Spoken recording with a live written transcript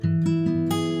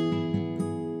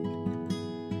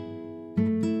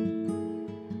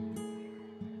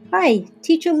Hi,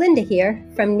 Teacher Linda here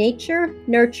from Nature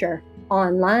Nurture,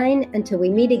 online until we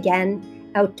meet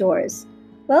again outdoors.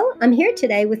 Well, I'm here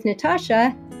today with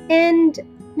Natasha. And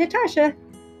Natasha,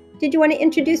 did you want to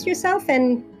introduce yourself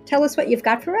and tell us what you've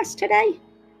got for us today?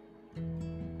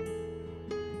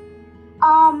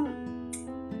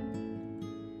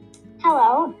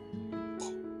 Hello.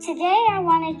 Today I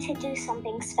wanted to do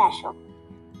something special.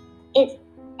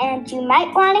 And you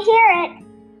might want to hear it.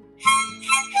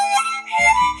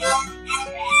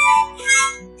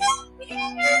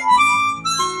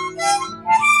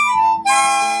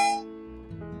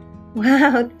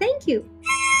 Wow, thank you.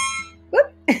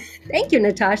 Whoop. Thank you,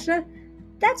 Natasha.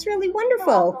 That's really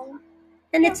wonderful.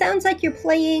 And it sounds like you're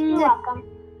playing... You're welcome.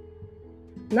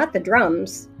 Not the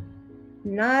drums,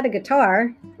 not a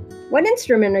guitar. What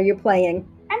instrument are you playing?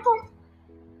 I'm playing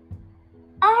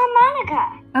a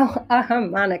harmonica. Oh, a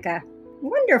harmonica.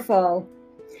 Wonderful.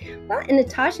 Well, and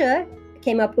Natasha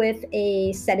came up with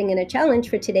a setting and a challenge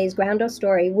for today's Groundo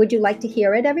story. Would you like to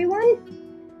hear it, everyone?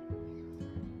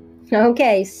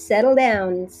 Okay, settle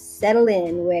down, settle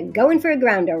in. We're going for a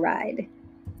Groundo ride.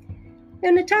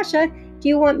 Now, Natasha, do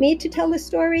you want me to tell the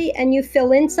story and you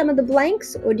fill in some of the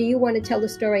blanks, or do you want to tell the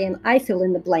story and I fill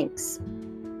in the blanks?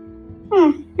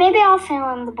 Maybe I'll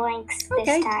fill in the blanks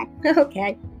this time.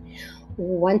 Okay.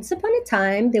 Once upon a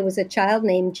time, there was a child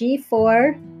named G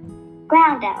for...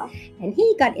 Groundo. And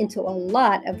he got into a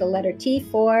lot of the letter T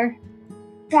for...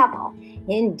 Trouble.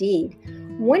 Indeed.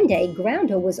 One day,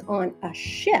 Groundo was on a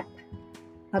ship,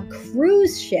 a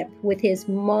cruise ship, with his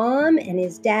mom and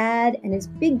his dad and his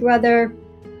big brother...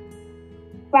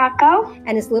 Rocco.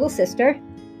 And his little sister...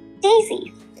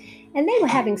 Daisy. And they were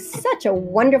having such a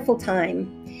wonderful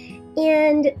time.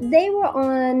 And they were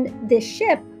on this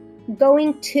ship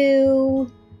going to,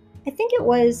 I think it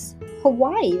was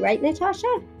Hawaii, right, Natasha?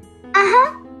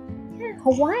 Uh-huh. Yeah,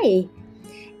 Hawaii.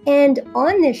 And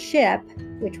on this ship,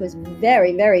 which was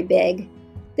very, very big,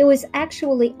 there was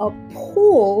actually a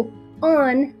pool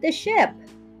on the ship.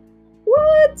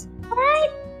 What?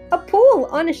 What? A pool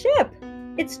on a ship.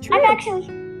 It's true. I've actually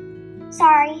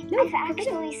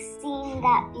seen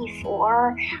that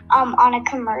before on a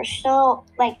commercial.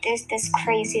 Like, there's this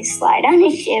crazy slide on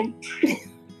a ship.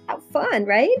 How fun,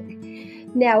 right?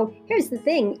 Now, here's the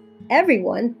thing.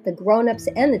 Everyone, the grown-ups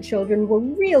and the children, were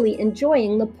really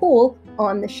enjoying the pool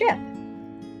on the ship.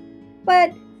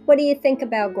 But what do you think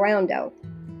about Groundo?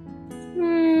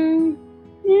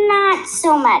 Not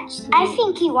so much. I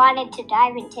think he wanted to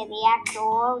dive into the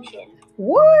actual ocean.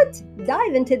 What?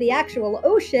 Dive into the actual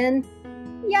ocean?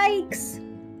 Yikes!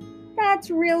 That's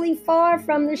really far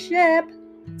from the ship.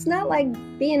 It's not like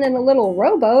being in a little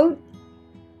rowboat.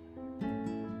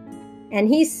 And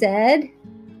he said,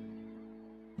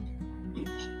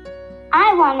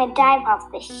 I want to dive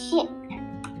off the ship.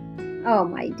 Oh,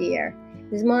 my dear.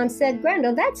 His mom said,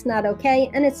 Groundo, that's not okay,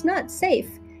 and it's not safe.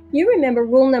 You remember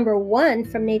rule number 1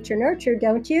 from Nature Nurture,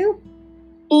 don't you?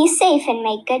 Be safe and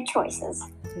make good choices.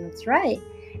 That's right.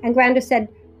 And Groundo said,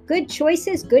 good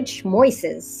choices, good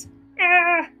schmoises.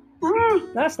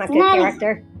 That's not good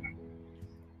character.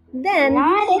 Then,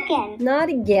 Not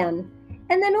again.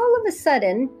 And then all of a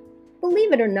sudden,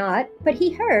 believe it or not, but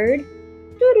he heard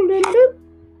doodle-doodle-doop,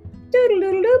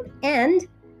 doodle-doodle-doop, and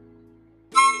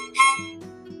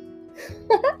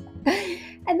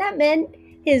and that meant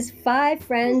his 5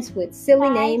 friends with silly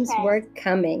names were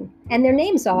coming. And their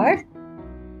names are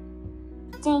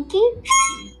Dinky,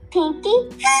 Pinky,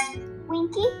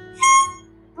 Winky,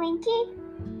 Blinky,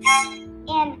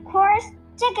 and of course,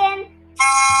 Chicken.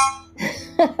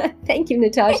 Thank you,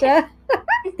 Natasha.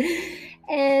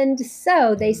 And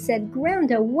so they said,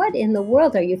 Groundo, what in the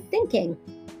world are you thinking?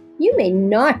 You may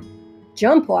not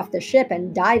jump off the ship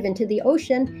and dive into the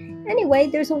ocean. Anyway,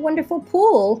 there's a wonderful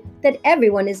pool that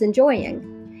everyone is enjoying.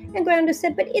 And Groundo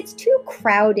said, but it's too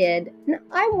crowded. And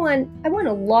I want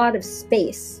a lot of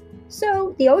space.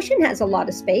 So the ocean has a lot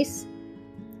of space.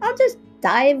 I'll just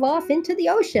dive off into the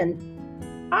ocean.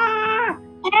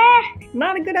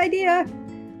 Not a good idea.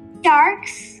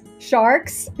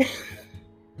 Sharks.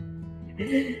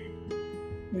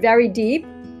 Very deep.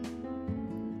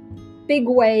 Big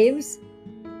waves.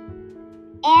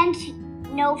 And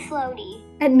no floaty.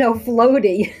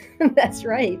 That's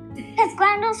right. Because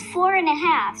Groundo's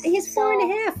 4.5. He's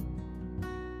 4.5.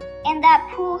 And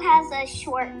that pool has a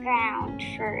short ground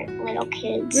for little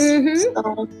kids.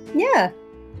 So. Yeah.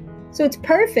 So it's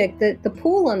perfect. The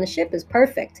pool on the ship is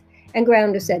perfect. And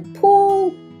Groundo said,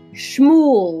 pool,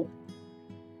 schmool.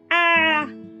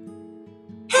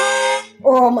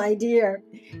 Oh, my dear.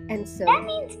 And so... That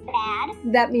means bad.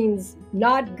 That means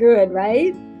not good,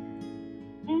 right?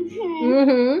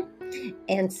 Mm-hmm.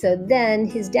 And so then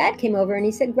his dad came over and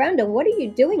he said, Groundo, what are you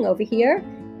doing over here?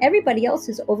 Everybody else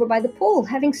is over by the pool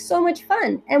having so much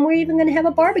fun, and we're even going to have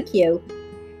a barbecue.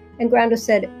 And Groundo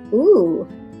said, ooh,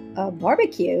 a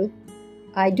barbecue?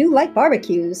 I do like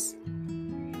barbecues.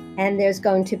 And there's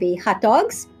going to be hot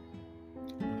dogs.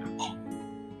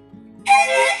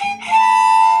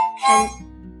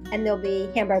 And there'll be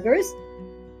hamburgers.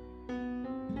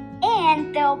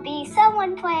 And there'll be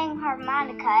someone playing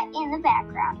harmonica in the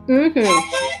background.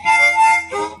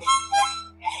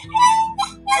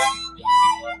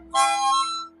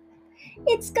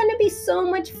 It's going to be so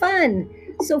much fun.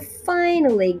 So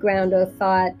finally, Groundo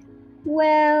thought,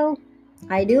 well,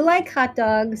 I do like hot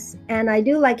dogs, and I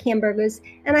do like hamburgers,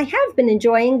 and I have been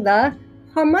enjoying the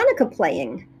harmonica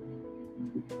playing.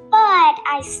 But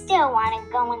I still want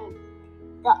to go in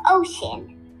the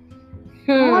ocean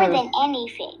more than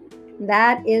anything.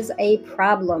 That is a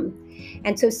problem.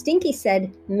 And so Stinky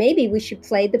said, maybe we should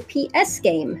play the PS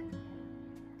game.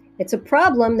 It's a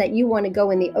problem that you want to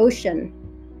go in the ocean.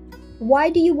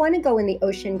 Why do you want to go in the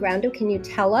ocean, Groundo? Can you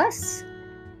tell us?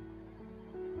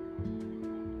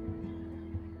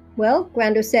 Well,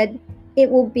 Groundo said,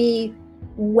 it will be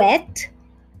wet,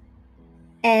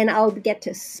 and I'll get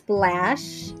to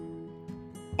splash,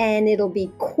 and it'll be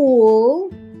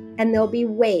cool, and there'll be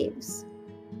waves.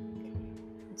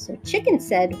 So Chicken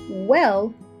said,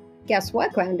 well, guess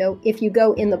what, Groundo? If you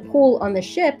go in the pool on the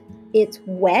ship, it's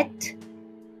wet,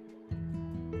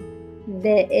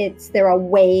 there are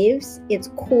waves, it's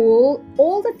cool.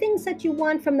 All the things that you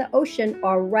want from the ocean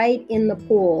are right in the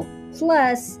pool.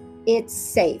 Plus, it's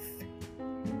safe.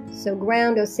 So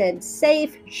Groundo said,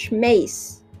 safe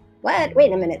schmace. What?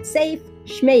 Wait a minute. Safe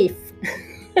schmafe.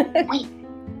 Wait.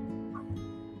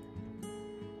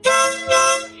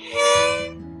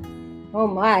 Oh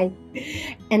my.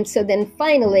 And so then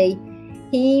finally,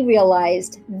 he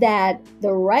realized that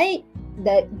the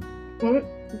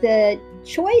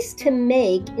choice to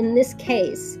make in this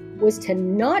case was to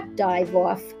not dive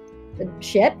off the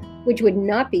ship, which would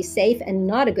not be safe and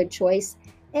not a good choice.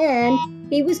 And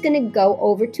he was going to go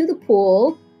over to the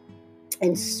pool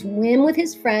and swim with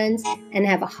his friends and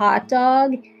have a hot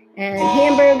dog and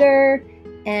hamburger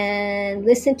and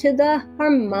listen to the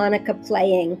harmonica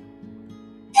playing.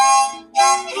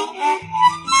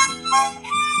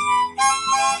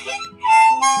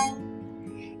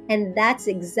 And that's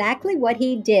exactly what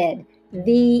he did.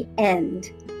 The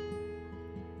end.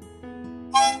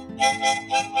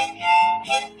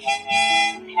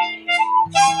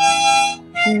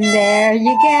 There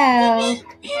you go.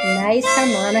 Nice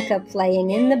harmonica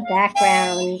playing in the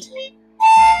background.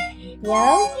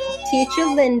 Well, Teacher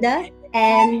Linda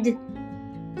and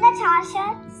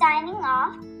Natasha signing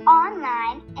off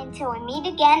online until we meet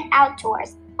again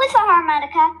outdoors with a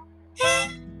harmonica.